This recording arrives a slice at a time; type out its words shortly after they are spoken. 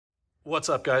What's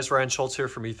up, guys? Ryan Schultz here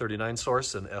from E39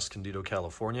 Source in Escondido,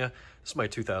 California. This is my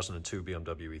 2002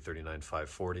 BMW E39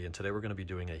 540, and today we're going to be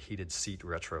doing a heated seat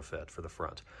retrofit for the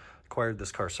front. Acquired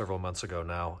this car several months ago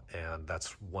now, and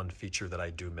that's one feature that I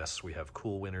do miss. We have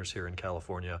cool winters here in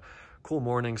California, cool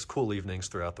mornings, cool evenings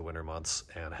throughout the winter months,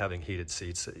 and having heated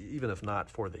seats, even if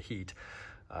not for the heat,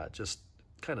 just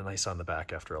kind of nice on the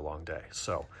back after a long day.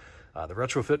 So the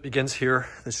retrofit begins here.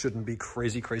 This shouldn't be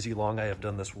crazy long. I have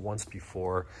done this once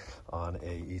before on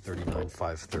a E39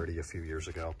 530 a few years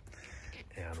ago.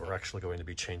 And we're actually going to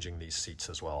be changing these seats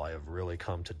as well. I have really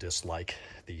come to dislike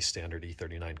the standard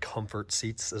E39 comfort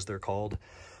seats, as they're called.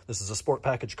 This is a sport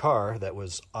package car that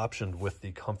was optioned with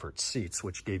the comfort seats,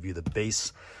 which gave you the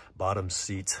base bottom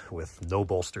seat with no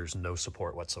bolsters, no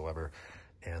support whatsoever.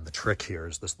 And the trick here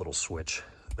is this little switch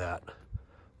that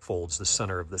folds the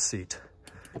center of the seat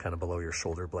kind of below your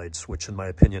shoulder blades, which in my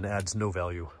opinion adds no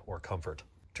value or comfort.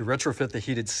 To retrofit the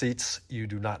heated seats, you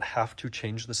do not have to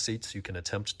change the seats. You can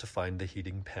attempt to find the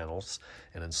heating panels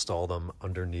and install them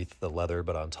underneath the leather,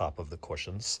 but on top of the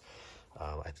cushions.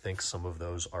 I think some of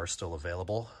those are still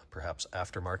available, perhaps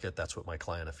aftermarket. That's what my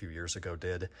client a few years ago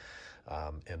did.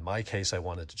 In my case, I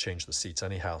wanted to change the seats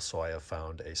anyhow, so I have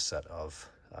found a set of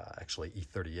actually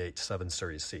E38 7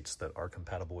 Series seats that are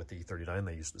compatible with the E39.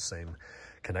 They use the same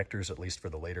connectors, at least for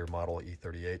the later model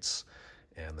E38s,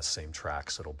 and the same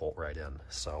tracks. It'll bolt right in.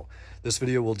 So this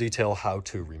video will detail how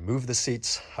to remove the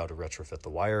seats, how to retrofit the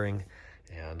wiring,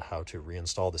 and how to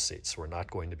reinstall the seats. We're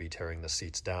not going to be tearing the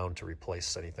seats down to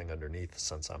replace anything underneath,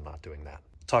 since I'm not doing that.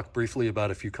 Talk briefly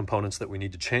about a few components that we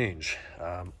need to change.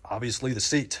 Obviously the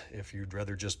seat, if you'd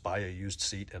rather just buy a used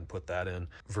seat and put that in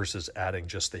versus adding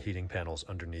just the heating panels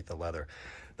underneath the leather.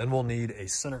 Then we'll need a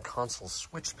center console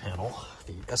switch panel,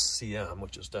 the SCM,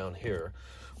 which is down here.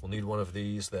 We'll need one of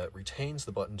these that retains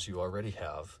the buttons you already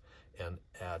have and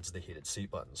adds the heated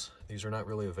seat buttons. These are not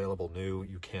really available new.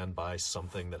 You can buy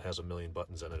something that has a million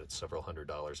buttons in it. It's several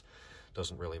 $100s.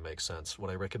 Doesn't really make sense.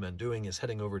 What I recommend doing is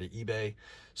heading over to eBay,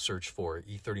 search for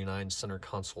E39 center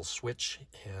console switch,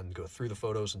 and go through the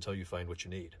photos until you find what you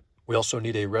need. We also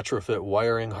need a retrofit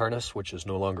wiring harness, which is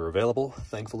no longer available.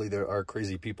 Thankfully, there are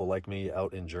crazy people like me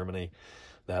out in Germany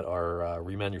that are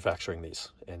remanufacturing these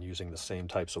and using the same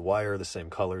types of wire, the same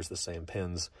colors, the same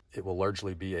pins. It will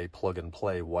largely be a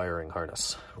plug-and-play wiring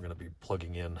harness. We're going to be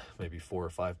plugging in maybe 4 or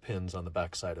 5 pins on the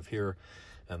back side of here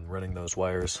and running those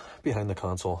wires behind the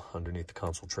console, underneath the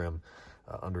console trim,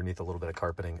 underneath a little bit of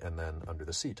carpeting, and then under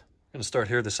the seat. I'm going to start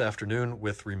here this afternoon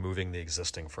with removing the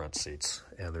existing front seats.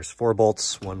 And there's 4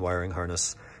 bolts, 1 wiring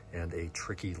harness, and a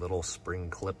tricky little spring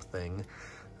clip thing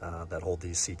that hold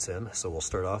these seats in. So we'll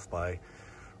start off by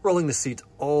rolling the seat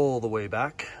all the way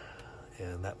back,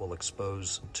 and that will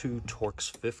expose 2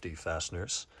 Torx 50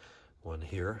 fasteners, one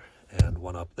here and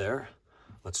one up there.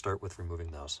 Let's start with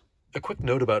removing those. A quick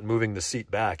note about moving the seat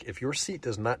back. If your seat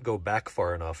does not go back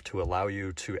far enough to allow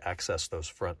you to access those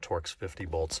front Torx 50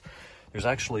 bolts, there's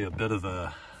actually a bit of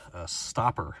a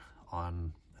stopper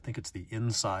on, I think it's the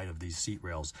inside of these seat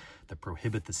rails, that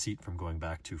prohibit the seat from going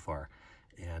back too far.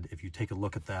 And if you take a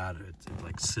look at that, it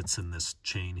like sits in this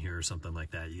chain here or something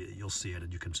like that. You'll see it,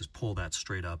 and you can just pull that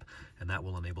straight up, and that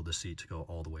will enable the seat to go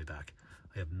all the way back.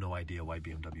 I have no idea why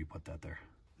BMW put that there.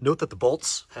 Note that the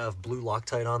bolts have blue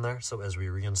Loctite on there, so as we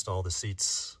reinstall the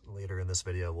seats later in this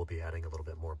video, we'll be adding a little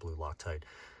bit more blue Loctite.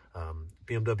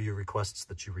 BMW requests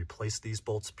that you replace these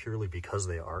bolts purely because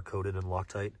they are coated in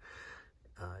Loctite.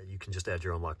 You can just add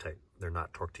your own Loctite. They're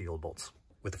not torque to yield bolts.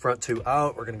 With the front 2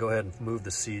 out, we're going to go ahead and move the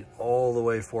seat all the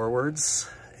way forwards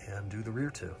and do the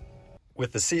rear 2.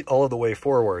 With the seat all of the way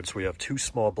forwards, we have 2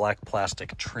 small black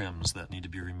plastic trims that need to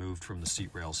be removed from the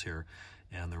seat rails here.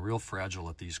 And they're real fragile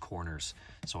at these corners.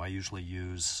 So I usually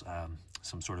use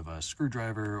some sort of a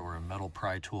screwdriver or a metal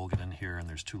pry tool, get in here, and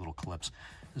there's 2 little clips.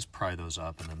 Just pry those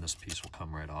up, and then this piece will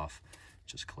come right off. It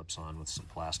just clips on with some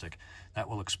plastic. That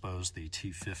will expose the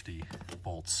T50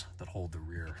 bolts that hold the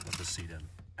rear of the seat in.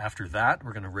 After that,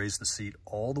 we're going to raise the seat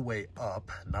all the way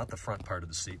up, not the front part of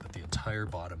the seat, but the entire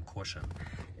bottom cushion.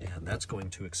 And that's going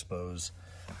to expose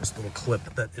this little clip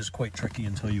that is quite tricky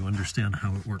until you understand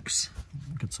how it works.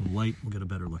 Get some light, we'll get a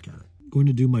better look at it. I'm going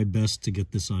to do my best to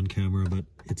get this on camera, but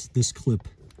it's this clip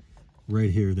right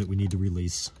here that we need to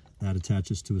release. That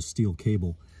attaches to a steel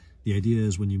cable. The idea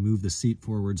is when you move the seat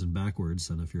forwards and backwards,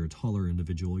 and if you're a taller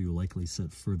individual, you'll likely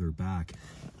sit further back,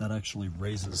 that actually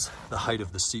raises the height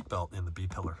of the seat belt in the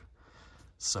B-pillar.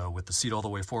 So with the seat all the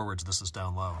way forwards, this is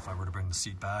down low. If I were to bring the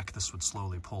seat back, this would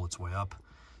slowly pull its way up,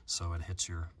 so it hits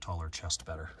your taller chest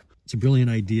better. It's a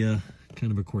brilliant idea,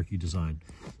 kind of a quirky design.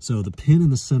 So the pin in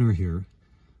the center here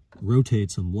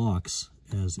rotates and locks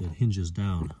as it hinges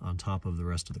down on top of the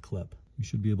rest of the clip. You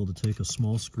should be able to take a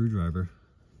small screwdriver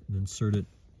and insert it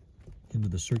into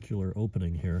the circular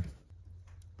opening here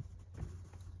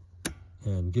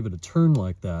and give it a turn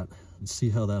like that and see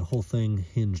how that whole thing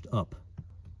hinged up.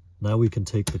 Now we can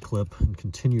take the clip and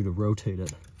continue to rotate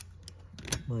it.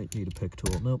 Might need a pick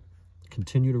tool. Nope.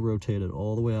 Continue to rotate it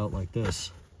all the way out like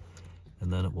this,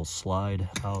 and then it will slide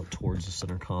out towards the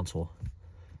center console,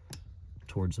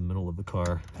 towards the middle of the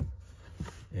car,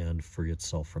 and free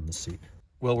itself from the seat.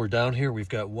 Well, we're down here. We've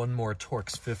got one more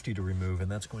Torx 50 to remove, and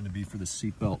that's going to be for the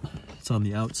seat belt. It's on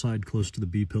the outside close to the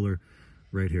B-pillar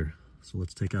right here. So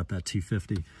let's take out that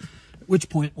T50, at which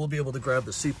point we'll be able to grab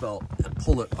the seat belt and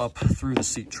pull it up through the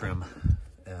seat trim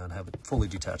and have it fully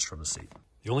detached from the seat.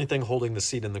 The only thing holding the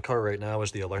seat in the car right now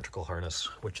is the electrical harness,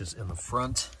 which is in the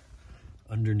front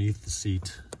underneath the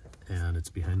seat, and it's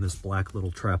behind this black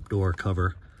little trap door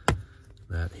cover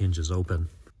that hinges open.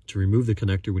 To remove the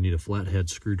connector, we need a flathead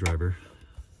screwdriver,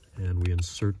 and we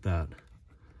insert that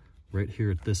right here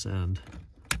at this end,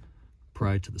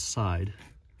 pry to the side.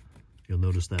 You'll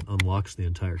notice that unlocks the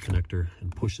entire connector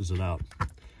and pushes it out.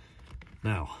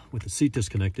 Now, with the seat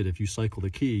disconnected, if you cycle the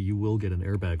key, you will get an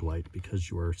airbag light because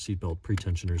your seatbelt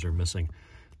pretensioners are missing.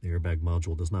 The airbag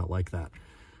module does not like that.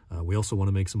 We also want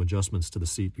to make some adjustments to the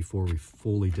seat before we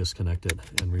fully disconnect it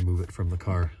and remove it from the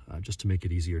car, just to make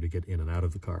it easier to get in and out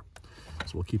of the car.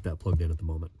 So we'll keep that plugged in at the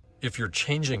moment. If you're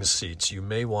changing seats, you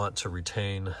may want to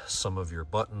retain some of your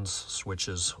buttons,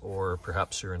 switches, or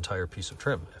perhaps your entire piece of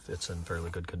trim if it's in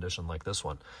fairly good condition like this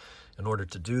one. In order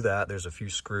to do that, there's a few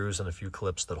screws and a few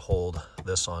clips that hold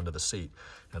this onto the seat,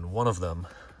 and one of them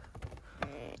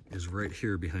is right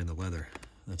here behind the leather.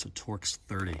 That's a Torx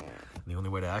 30. And the only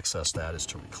way to access that is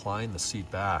to recline the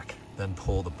seat back, then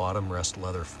pull the bottom rest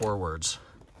leather forwards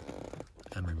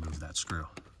and remove that screw.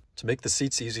 To make the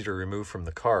seats easy to remove from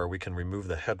the car, we can remove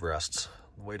the headrests.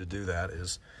 The way to do that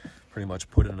is pretty much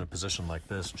put it in a position like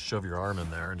this, shove your arm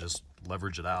in there and just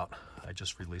leverage it out. I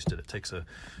just released it. It takes a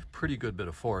pretty good bit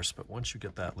of force, but once you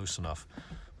get that loose enough,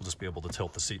 we'll just be able to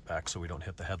tilt the seat back so we don't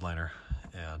hit the headliner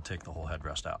and take the whole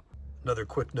headrest out. Another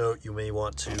quick note, you may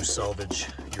want to salvage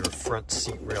your front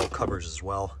seat rail covers as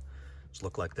well. Just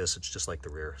look like this. It's just like the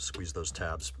rear. Squeeze those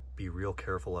tabs. Be real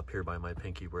careful up here by my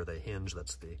pinky where they hinge.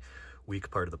 That's the weak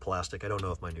part of the plastic. I don't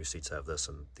know if my new seats have this,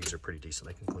 and these are pretty decent.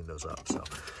 I can clean those up. So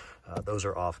those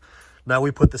are off. Now we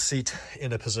put the seat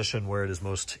in a position where it is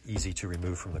most easy to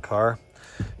remove from the car.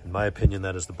 In my opinion,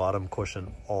 that is the bottom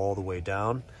cushion all the way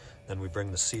down. Then we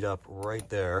bring the seat up right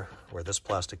there where this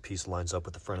plastic piece lines up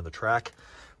with the front of the track.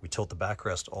 We tilt the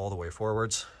backrest all the way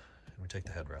forwards, and we take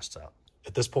the headrests out.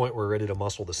 At this point, we're ready to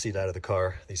muscle the seat out of the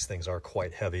car. These things are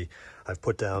quite heavy. I've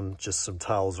put down just some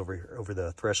towels over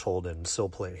the threshold and sill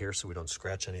plate here so we don't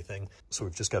scratch anything. So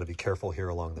we've just got to be careful here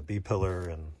along the B-pillar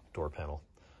and door panel.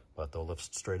 But they'll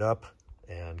lift straight up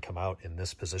and come out in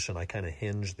this position. I kind of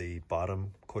hinge the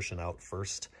bottom cushion out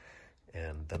first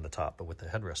and then the top, but with the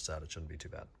headrests out, it shouldn't be too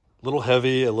bad. A little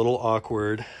heavy, a little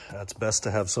awkward. It's best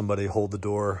to have somebody hold the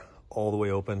door all the way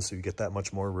open so you get that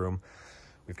much more room.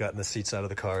 We've gotten the seats out of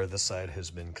the car. This side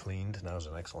has been cleaned. Now is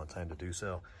an excellent time to do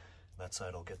so. That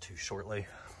side I'll get to shortly.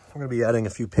 I'm going to be adding a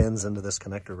few pins into this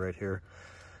connector right here.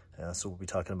 So we'll be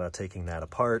talking about taking that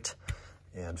apart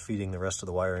and feeding the rest of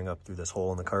the wiring up through this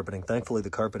hole in the carpeting. Thankfully, the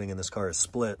carpeting in this car is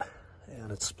split,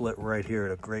 and it's split right here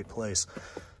at a great place.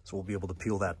 So we'll be able to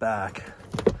peel that back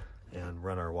and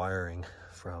run our wiring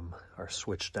from our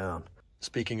switch down.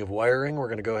 Speaking of wiring, we're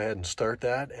going to go ahead and start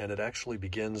that, and it actually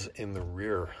begins in the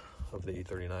rear of the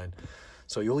E39.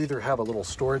 So you'll either have a little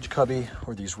storage cubby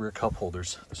or these rear cup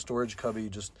holders. The storage cubby,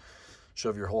 just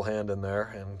shove your whole hand in there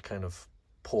and kind of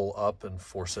pull up and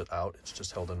force it out. It's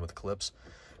just held in with clips.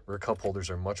 Rear cup holders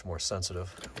are much more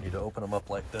sensitive. You need to open them up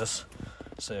like this,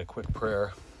 say a quick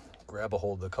prayer, grab a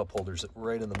hold of the cup holders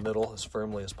right in the middle as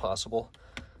firmly as possible,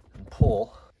 and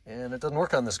pull. And it doesn't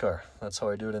work on this car. That's how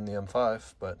I do it in the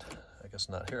M5, but I guess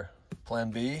not here.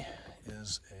 Plan B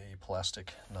is a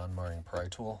plastic non-marring pry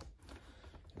tool.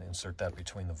 And insert that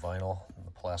between the vinyl and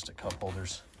the plastic cup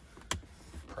holders.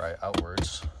 Pry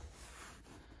outwards.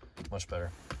 Much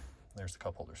better. There's the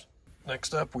cup holders.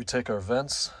 Next up, we take our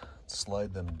vents,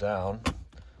 slide them down.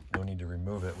 No need to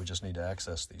remove it. We just need to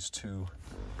access these two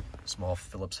small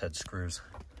Phillips head screws.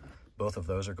 Both of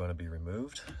those are going to be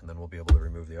removed, and then we'll be able to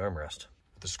remove the armrest.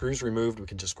 With the screws removed, we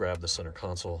can just grab the center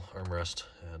console armrest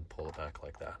and pull it back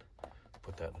like that.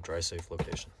 Put that in a dry safe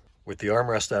location. With the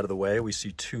armrest out of the way, we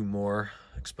see two more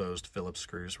exposed Phillips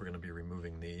screws. We're going to be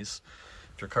removing these.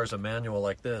 If your car's a manual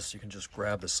like this, you can just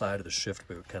grab the side of the shift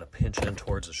boot, kind of pinch in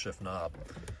towards the shift knob,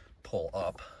 pull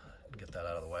up, and get that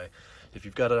out of the way. If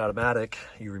you've got an automatic,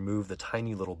 you remove the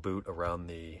tiny little boot around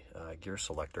the gear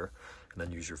selector and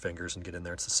then use your fingers and get in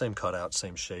there. It's the same cutout,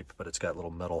 same shape, but it's got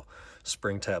little metal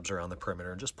spring tabs around the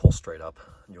perimeter, and just pull straight up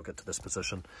and you'll get to this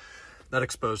position. That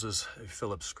exposes a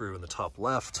Phillips screw in the top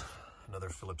left, another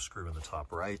Phillips screw in the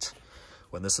top right.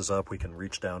 When this is up, we can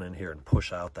reach down in here and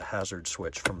push out the hazard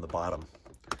switch from the bottom.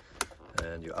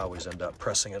 And you always end up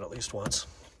pressing it at least once.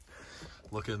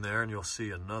 Look in there and you'll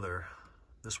see another,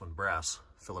 this one brass,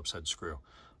 Phillips head screw.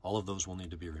 All of those will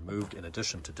need to be removed in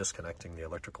addition to disconnecting the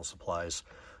electrical supplies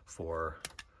for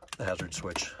the hazard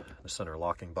switch, the center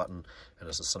locking button, and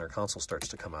as the center console starts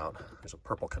to come out, there's a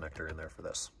purple connector in there for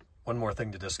this. One more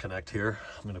thing to disconnect here.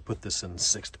 I'm going to put this in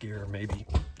 6th gear maybe,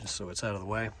 just so it's out of the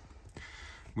way.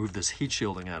 Move this heat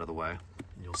shielding out of the way,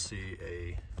 and you'll see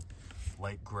a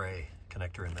light gray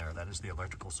connector in there. That is the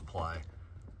electrical supply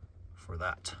for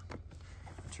that.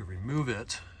 To remove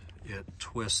it, it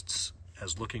twists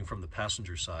as looking from the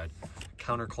passenger side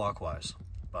counterclockwise,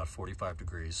 about 45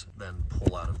 degrees, then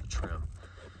pull out of the trim.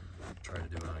 Try to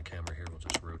do it on camera here. We'll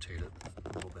just rotate it a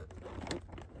little bit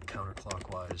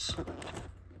counterclockwise,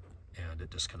 and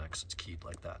it disconnects. It's keyed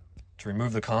like that. To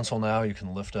remove the console now, you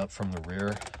can lift up from the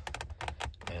rear,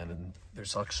 and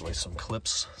there's actually some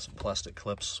clips, some plastic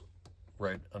clips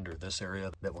right under this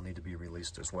area that will need to be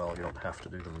released as well. You don't have to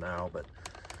do them now, but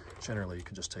generally you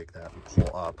can just take that and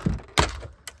pull up,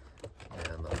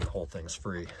 and then the whole thing's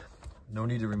free. No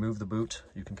need to remove the boot.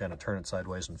 You can kind of turn it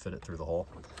sideways and fit it through the hole.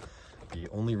 The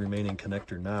only remaining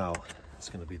connector now is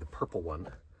going to be the purple one,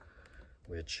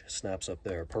 which snaps up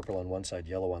there. Purple on one side,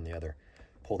 yellow on the other.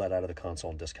 Pull that out of the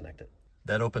console and disconnect it.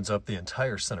 That opens up the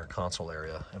entire center console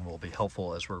area and will be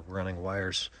helpful as we're running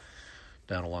wires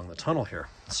down along the tunnel here.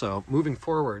 So moving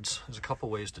forwards, there's a couple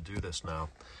ways to do this now,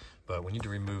 but we need to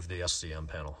remove the SCM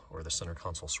panel, or the center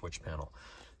console switch panel.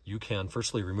 You can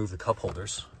firstly remove the cup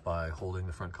holders by holding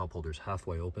the front cup holders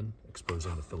halfway open,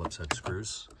 exposing the Phillips head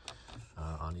screws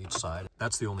on each side.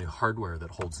 That's the only hardware that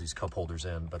holds these cup holders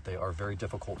in, but they are very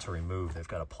difficult to remove. They've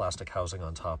got a plastic housing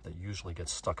on top that usually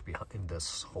gets stuck behind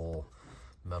this whole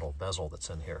metal bezel that's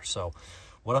in here. So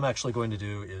what I'm actually going to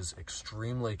do is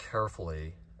extremely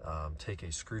carefully take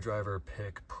a screwdriver,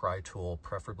 pick, pry tool,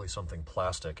 preferably something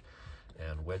plastic,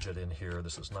 and wedge it in here.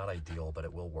 This is not ideal, but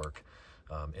it will work.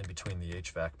 In between the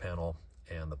HVAC panel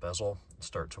and the bezel,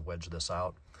 start to wedge this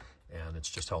out, and it's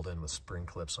just held in with spring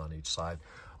clips on each side.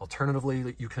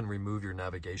 Alternatively, you can remove your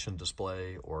navigation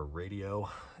display or radio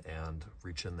and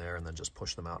reach in there and then just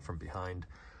push them out from behind.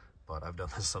 But I've done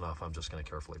this enough, I'm just going to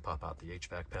carefully pop out the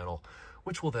HVAC panel,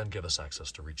 which will then give us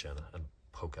access to reach in and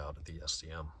poke out the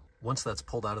SCM. Once that's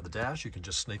pulled out of the dash, you can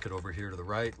just snake it over here to the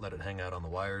right, let it hang out on the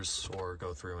wires, or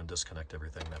go through and disconnect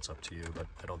everything. That's up to you, but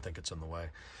I don't think it's in the way.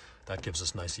 That gives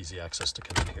us nice, easy access to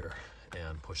come in here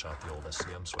and push out the old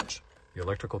SCM switch. The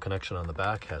electrical connection on the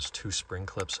back has 2 spring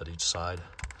clips at each side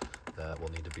that will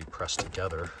need to be pressed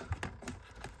together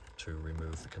to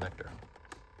remove the connector.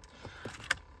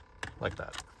 Like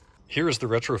that. Here is the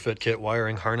Retrofit kit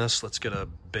wiring harness. Let's get a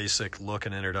basic look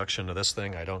and introduction to this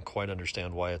thing. I don't quite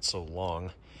understand why it's so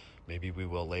long. Maybe we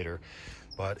will later,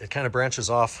 but it kind of branches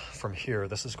off from here.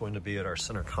 This is going to be at our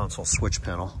center console switch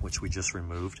panel, which we just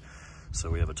removed. So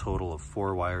we have a total of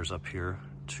 4 wires up here,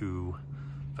 2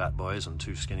 fat boys and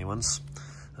 2 skinny ones.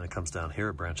 And it comes down here,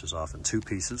 it branches off in 2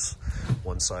 pieces.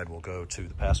 One side will go to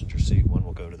the passenger seat, one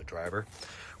will go to the driver.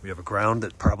 We have a ground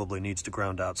that probably needs to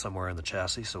ground out somewhere in the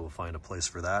chassis, so we'll find a place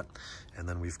for that. And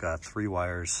then we've got 3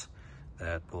 wires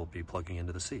that will be plugging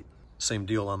into the seat. Same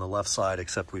deal on the left side,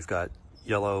 except we've got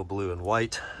yellow, blue, and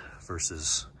white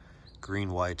versus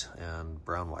green, white, and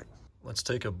brown, white. Let's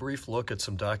take a brief look at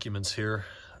some documents here.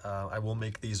 I will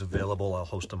make these available. I'll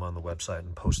host them on the website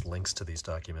and post links to these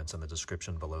documents in the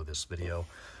description below this video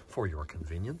for your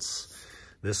convenience.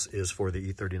 This is for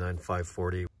the E39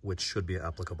 540, which should be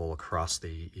applicable across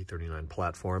the E39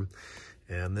 platform.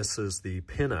 And this is the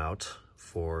pinout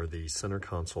for the center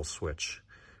console switch,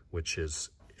 which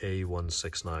is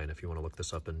A169, if you want to look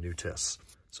this up in NUTIS.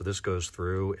 So this goes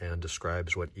through and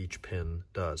describes what each pin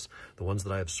does. The ones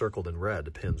that I have circled in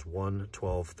red, pins 1,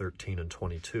 12, 13, and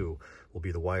 22, will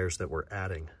be the wires that we're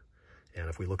adding. And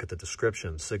if we look at the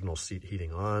description, signal seat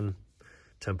heating on,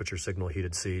 temperature signal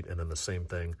heated seat, and then the same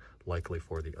thing likely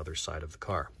for the other side of the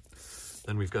car.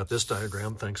 Then we've got this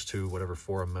diagram, thanks to whatever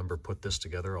forum member put this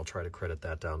together. I'll try to credit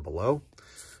that down below.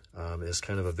 Is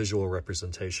kind of a visual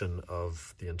representation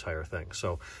of the entire thing.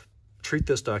 So treat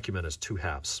this document as 2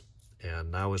 halves.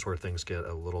 And now is where things get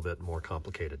a little bit more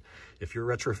complicated. If you're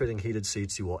retrofitting heated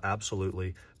seats, you will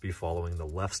absolutely be following the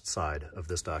left side of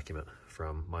this document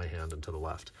from my hand and to the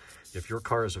left. If your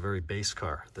car is a very base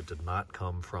car that did not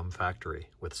come from factory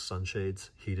with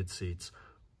sunshades, heated seats,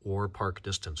 or park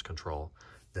distance control,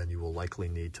 then you will likely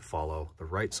need to follow the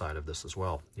right side of this as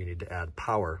well. You need to add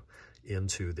power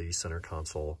into the center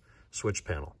console switch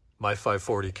panel. My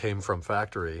 540 came from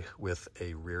factory with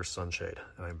a rear sunshade,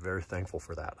 and I'm very thankful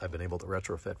for that. I've been able to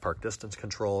retrofit park distance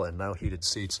control and now heated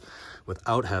seats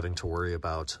without having to worry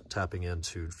about tapping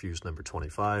into fuse number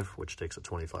 25, which takes a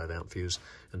 25 amp fuse,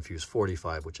 and fuse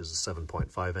 45, which is a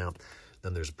 7.5 amp.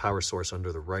 Then there's a power source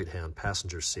under the right-hand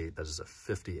passenger seat that is a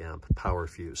 50 amp power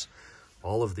fuse.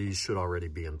 All of these should already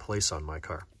be in place on my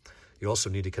car. You also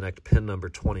need to connect pin number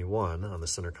 21 on the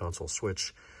center console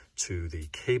switch to the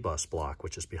K-bus block,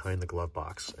 which is behind the glove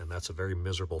box, and that's a very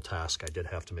miserable task. I did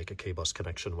have to make a K-bus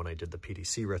connection when I did the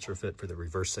PDC retrofit for the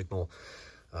reverse signal,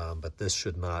 but this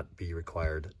should not be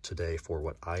required today for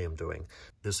what I am doing.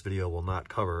 This video will not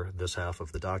cover this half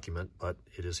of the document, but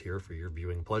it is here for your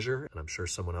viewing pleasure, and I'm sure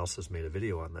someone else has made a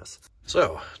video on this.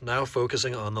 So now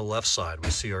focusing on the left side,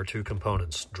 we see our two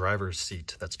components. Driver's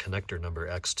seat, that's connector number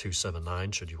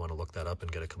X279, should you want to look that up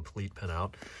and get a complete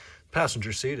pinout.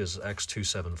 Passenger seat is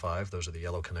X275. Those are the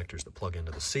yellow connectors that plug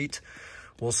into the seat.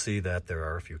 We'll see that there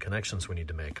are a few connections we need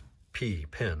to make.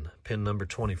 Pin number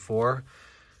 24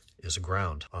 is a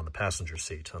ground on the passenger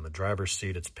seat. On the driver's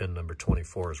seat, it's pin number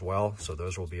 24 as well. So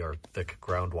those will be our thick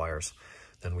ground wires.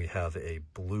 Then we have a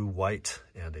blue-white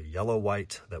and a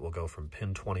yellow-white that will go from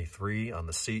pin 23 on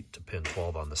the seat to pin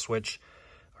 12 on the switch.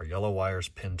 Our yellow wires,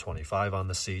 pin 25 on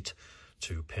the seat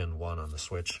to pin 1 on the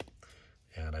switch.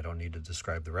 And I don't need to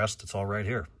describe the rest. It's all right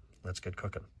here. Let's get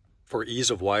cooking. For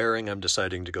ease of wiring, I'm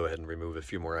deciding to go ahead and remove a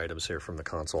few more items here from the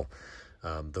console.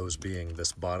 Those being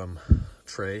this bottom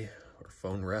tray or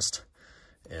phone rest,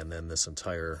 and then this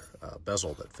entire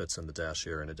bezel that fits in the dash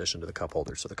here in addition to the cup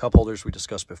holders. So the cup holders we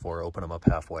discussed before, open them up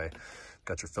halfway.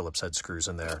 Got your Phillips head screws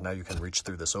in there. Now you can reach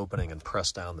through this opening and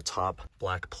press down the top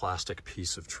black plastic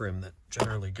piece of trim that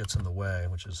generally gets in the way,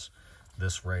 which is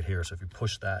this right here. So if you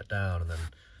push that down, and then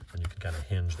you can kind of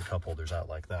hinge the cup holders out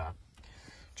like that.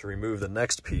 To remove the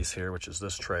next piece here, which is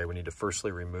this tray, we need to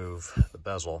firstly remove the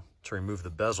bezel. To remove the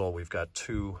bezel, we've got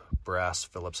two brass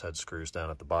Phillips head screws down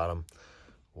at the bottom.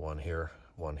 One here,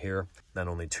 one here. Then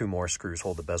only two more screws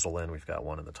hold the bezel in. We've got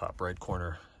one in the top right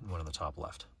corner and one in the top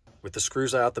left. With the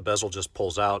screws out, the bezel just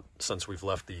pulls out. Since we've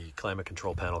left the climate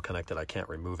control panel connected, I can't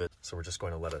remove it, so we're just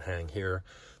going to let it hang here.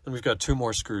 Then we've got two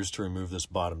more screws to remove this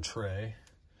bottom tray.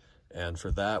 And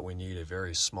for that, we need a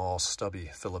very small, stubby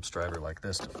Phillips driver like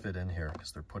this to fit in here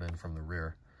because they're put in from the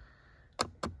rear.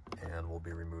 And we'll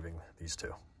be removing these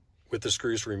two. With the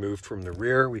screws removed from the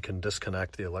rear, we can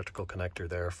disconnect the electrical connector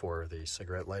there for the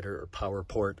cigarette lighter or power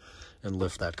port and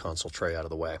lift that console tray out of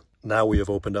the way. Now we have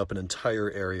opened up an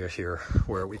entire area here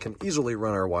where we can easily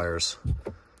run our wires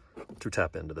to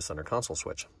tap into the center console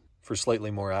switch. For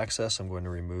slightly more access, I'm going to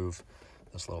remove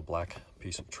this little black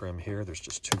piece of trim here. There's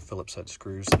just two Phillips head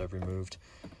screws that I've removed,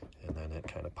 and then it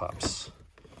kind of pops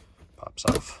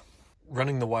off.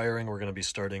 Running the wiring, we're going to be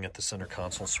starting at the center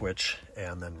console switch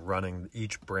and then running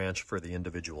each branch for the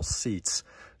individual seats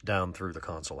down through the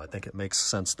console. I think it makes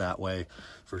sense that way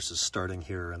versus starting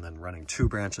here and then running two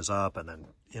branches up and then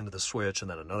into the switch and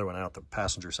then another one out the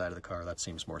passenger side of the car. That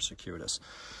seems more circuitous.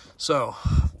 So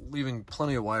leaving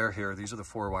plenty of wire here. These are the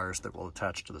 4 wires that will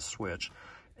attach to the switch.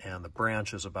 And the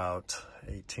branch is about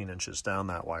 18 inches down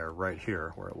that wire right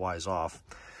here where it Y's off.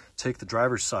 Take the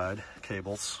driver's side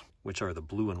cables, which are the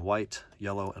blue and white,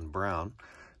 yellow and brown.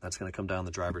 That's going to come down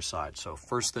the driver's side. So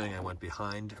first thing, I went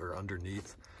behind or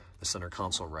underneath the center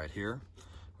console right here.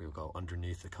 We will go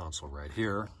underneath the console right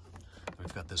here.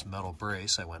 We've got this metal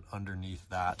brace. I went underneath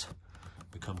that.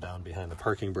 We come down behind the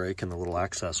parking brake and the little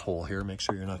access hole here. Make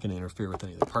sure you're not going to interfere with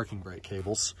any of the parking brake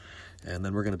cables. And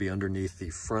then we're going to be underneath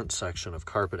the front section of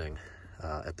carpeting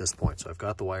at this point. So I've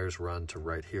got the wires run to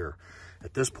right here.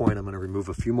 At this point, I'm going to remove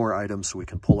a few more items so we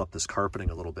can pull up this carpeting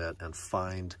a little bit and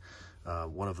find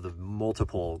one of the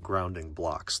multiple grounding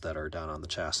blocks that are down on the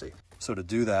chassis. So to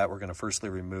do that, we're going to firstly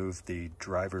remove the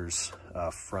driver's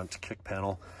front kick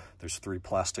panel. There's 3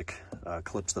 plastic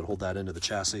clips that hold that into the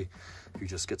chassis. If you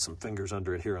just get some fingers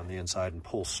under it here on the inside and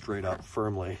pull straight up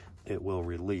firmly, it will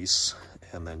release,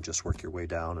 and then just work your way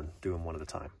down and do them one at a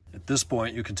time. At this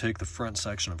point, you can take the front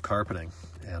section of carpeting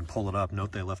and pull it up.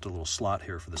 Note they left a little slot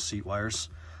here for the seat wires,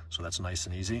 so that's nice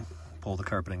and easy. Pull the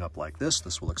carpeting up like this.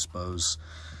 This will expose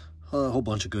a whole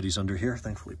bunch of goodies under here,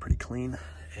 thankfully pretty clean,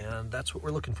 and that's what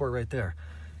we're looking for right there.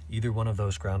 Either one of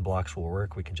those ground blocks will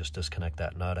work. We can just disconnect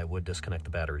that nut. I would disconnect the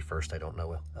battery first. I don't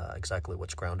know exactly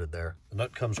what's grounded there. The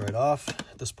nut comes right off.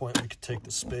 At this point, we could take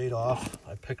the spade off.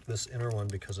 I picked this inner one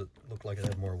because it looked like it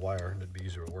had more wire and it'd be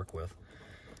easier to work with.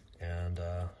 And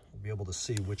we'll be able to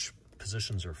see which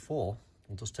positions are full.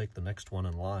 We'll just take the next one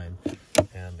in line.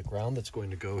 And the ground that's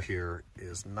going to go here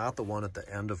is not the one at the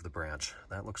end of the branch.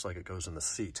 That looks like it goes in the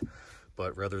seat,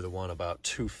 but rather the one about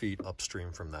 2 feet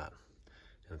upstream from that.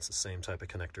 And it's the same type of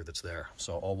connector that's there.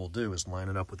 So all we'll do is line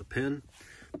it up with a pin,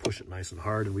 push it nice and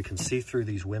hard, and we can see through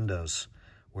these windows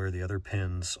where the other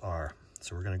pins are.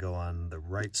 So we're going to go on the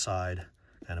right side,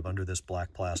 kind of under this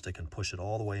black plastic, and push it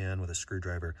all the way in with a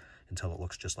screwdriver until it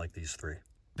looks just like these three.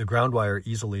 The ground wire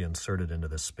easily inserted into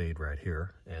this spade right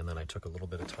here, and then I took a little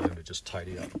bit of time to just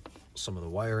tidy up some of the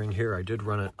wiring here. I did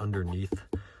run it underneath.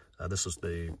 This is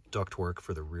the ductwork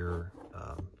for the rear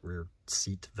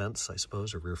seat vents, I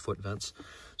suppose, or rear foot vents.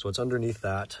 So it's underneath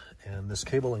that, and this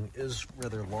cabling is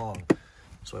rather long.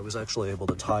 So I was actually able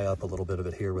to tie up a little bit of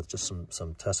it here with just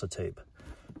some Tessa tape,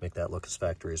 make that look as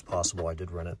factory as possible. I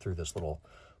did run it through this little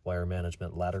wire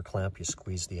management ladder clamp. You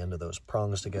squeeze the end of those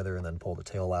prongs together and then pull the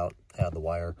tail out, add the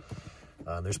wire.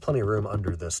 There's plenty of room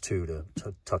under this too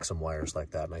to tuck some wires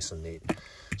like that, nice and neat.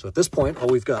 So at this point, all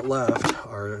we've got left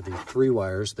are the 3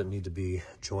 wires that need to be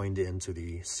joined into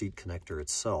the seat connector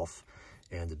itself.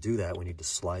 And to do that, we need to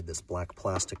slide this black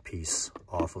plastic piece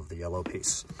off of the yellow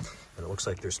piece. And it looks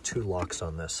like there's 2 locks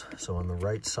on this. So on the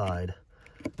right side,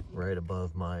 right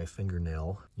above my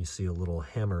fingernail, you see a little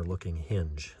hammer looking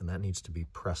hinge, and that needs to be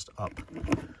pressed up.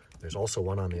 There's also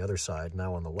one on the other side,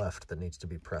 now on the left, that needs to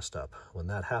be pressed up. When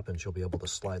that happens, you'll be able to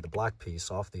slide the black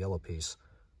piece off the yellow piece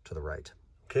to the right.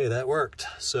 Okay, that worked.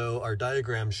 So our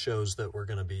diagram shows that we're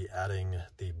going to be adding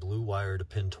the blue wire to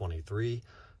pin 23,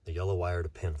 the yellow wire to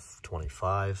pin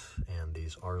 25, and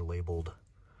these are labeled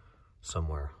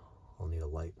somewhere. I'll need a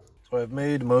light. So I've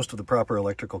made most of the proper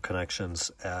electrical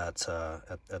connections at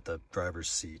the driver's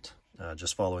seat.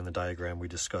 Just following the diagram we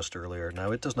discussed earlier.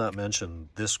 Now it does not mention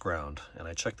this ground, and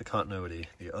I checked the continuity.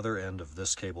 The other end of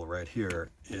this cable right here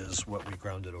is what we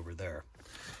grounded over there.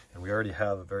 And we already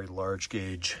have a very large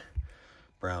gauge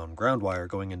brown ground wire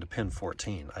going into pin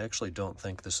 14. I actually don't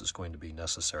think this is going to be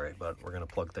necessary, but we're going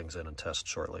to plug things in and test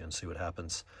shortly and see what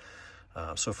happens.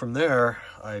 So from there,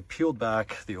 I peeled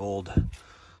back the old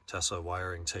Tessa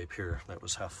wiring tape here that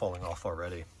was half falling off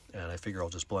already. And I figure I'll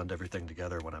just blend everything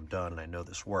together when I'm done, and I know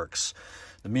this works.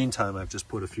 In the meantime, I've just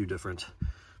put a few different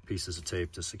pieces of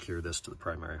tape to secure this to the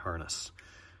primary harness.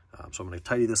 So I'm going to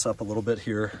tidy this up a little bit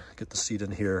here, get the seat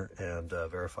in here, and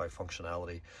verify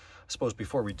functionality. I suppose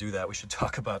before we do that, we should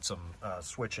talk about some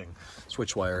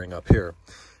switch wiring up here.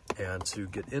 And to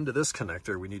get into this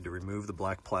connector, we need to remove the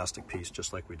black plastic piece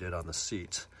just like we did on the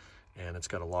seat. And it's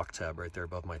got a lock tab right there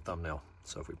above my thumbnail.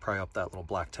 So if we pry up that little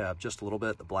black tab just a little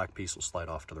bit, the black piece will slide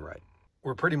off to the right.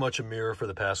 We're pretty much a mirror for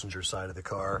the passenger side of the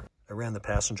car. I ran the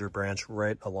passenger branch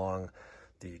right along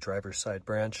the driver's side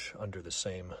branch under the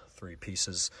same 3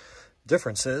 pieces.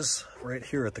 Difference is, right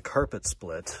here at the carpet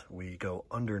split, we go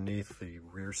underneath the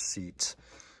rear seat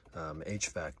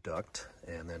HVAC duct,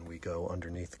 and then we go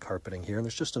underneath the carpeting here, and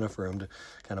there's just enough room to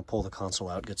kind of pull the console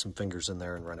out, get some fingers in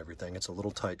there and run everything. It's a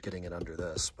little tight getting it under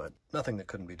this, but nothing that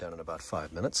couldn't be done in about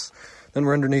 5 minutes. Then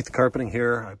we're underneath the carpeting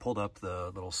here. I pulled up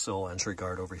the little sill entry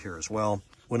guard over here as well.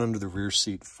 Went under the rear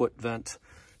seat foot vent,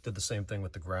 did the same thing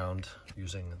with the ground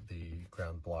using the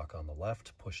ground block on the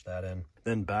left, push that in,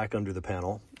 then back under the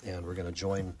panel, and we're going to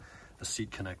join the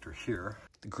seat connector here.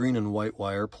 The green and white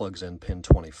wire plugs in pin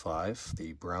 25.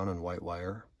 The brown and white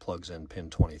wire plugs in pin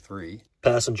 23.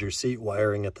 Passenger seat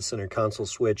wiring at the center console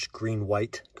switch,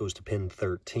 green-white goes to pin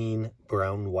 13,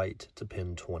 brown-white to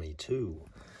pin 22.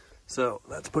 So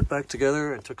that's put back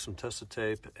together. I took some Tessa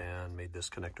tape and made this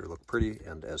connector look pretty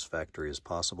and as factory as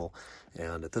possible.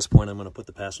 And at this point, I'm going to put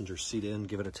the passenger seat in,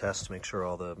 give it a test to make sure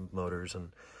all the motors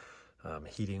and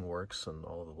heating works and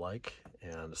all of the like.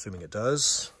 And assuming it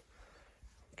does,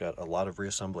 got a lot of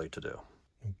reassembly to do.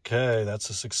 Okay, that's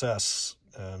a success.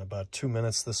 In about 2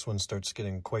 minutes, this one starts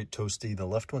getting quite toasty. The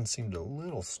left one seemed a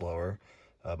little slower,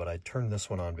 but I turned this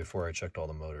one on before I checked all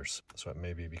the motors, so it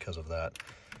may be because of that.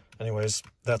 Anyways,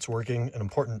 that's working. An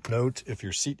important note, if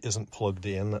your seat isn't plugged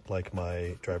in like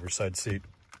my driver's side seat,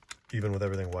 even with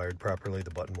everything wired properly,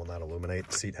 the button will not illuminate.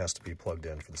 The seat has to be plugged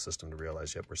in for the system to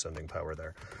realize, yep, we're sending power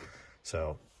there.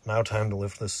 So now time to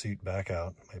lift this seat back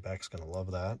out. My back's going to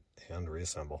love that, and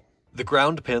reassemble. The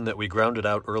ground pin that we grounded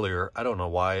out earlier, I don't know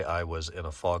why I was in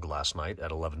a fog last night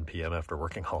at 11 p.m. after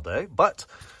working all day, but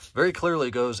very clearly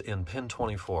goes in pin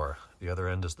 24. The other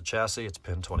end is the chassis. It's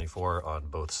pin 24 on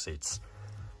both seats.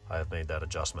 I have made that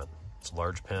adjustment. It's a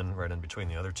large pin right in between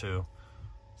the other two.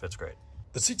 Fits great.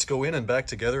 The seats go in and back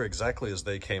together exactly as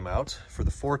they came out. For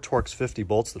the 4 Torx 50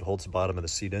 bolts that holds the bottom of the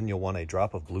seat in, you'll want a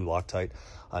drop of blue Loctite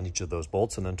on each of those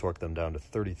bolts and then torque them down to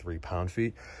 33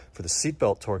 pound-feet. For the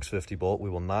seatbelt Torx 50 bolt, we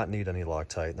will not need any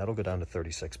Loctite, and that'll go down to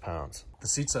 36 pounds. The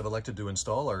seats I've elected to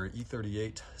install are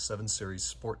E38 7 Series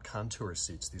Sport Contour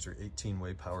seats. These are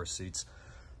 18-way power seats.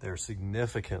 They're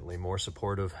significantly more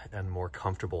supportive and more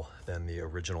comfortable than the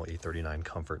original E39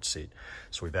 comfort seat.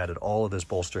 So we've added all of this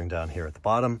bolstering down here at the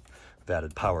bottom. We've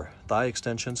added power thigh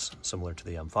extensions, similar to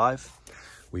the M5.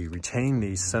 We retain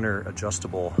the center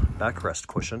adjustable backrest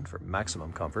cushion for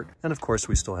maximum comfort. And of course,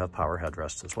 we still have power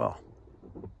headrests as well.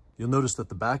 You'll notice that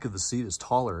the back of the seat is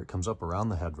taller. It comes up around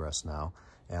the headrest now.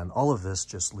 And all of this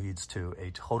just leads to a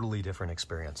totally different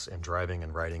experience in driving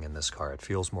and riding in this car. It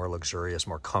feels more luxurious,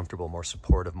 more comfortable, more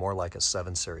supportive, more like a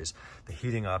 7 Series. The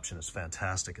heating option is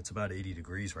fantastic. It's about 80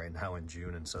 degrees right now in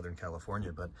June in Southern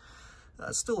California, but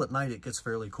still at night it gets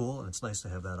fairly cool, and it's nice to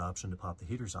have that option to pop the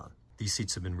heaters on. These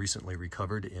seats have been recently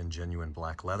recovered in genuine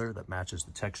black leather that matches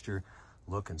the texture,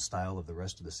 look, and style of the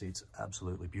rest of the seats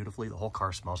absolutely beautifully. The whole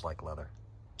car smells like leather.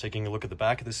 Taking a look at the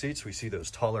back of the seats, we see those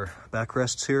taller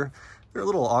backrests here. They're a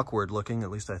little awkward looking,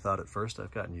 at least I thought at first. I've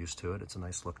gotten used to it. It's a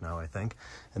nice look now, I think.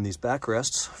 And these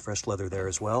backrests, fresh leather there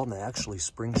as well, and they actually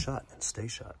spring shut and stay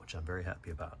shut, which I'm very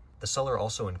happy about. The seller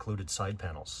also included side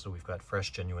panels, so we've got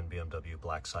fresh, genuine BMW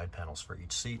black side panels for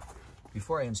each seat.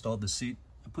 Before I installed the seat,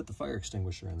 I put the fire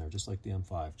extinguisher in there, just like the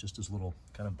M5, just as a little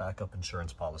kind of backup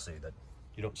insurance policy that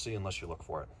you don't see unless you look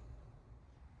for it.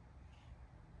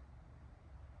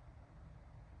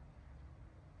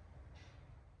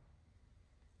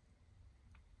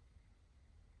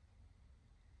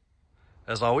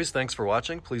 As always, thanks for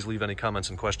watching. Please leave any comments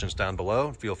and questions down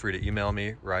below. Feel free to email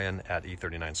me,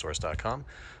 Ryan@e39source.com.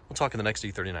 We'll talk in the next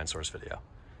E39 Source video.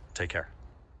 Take care.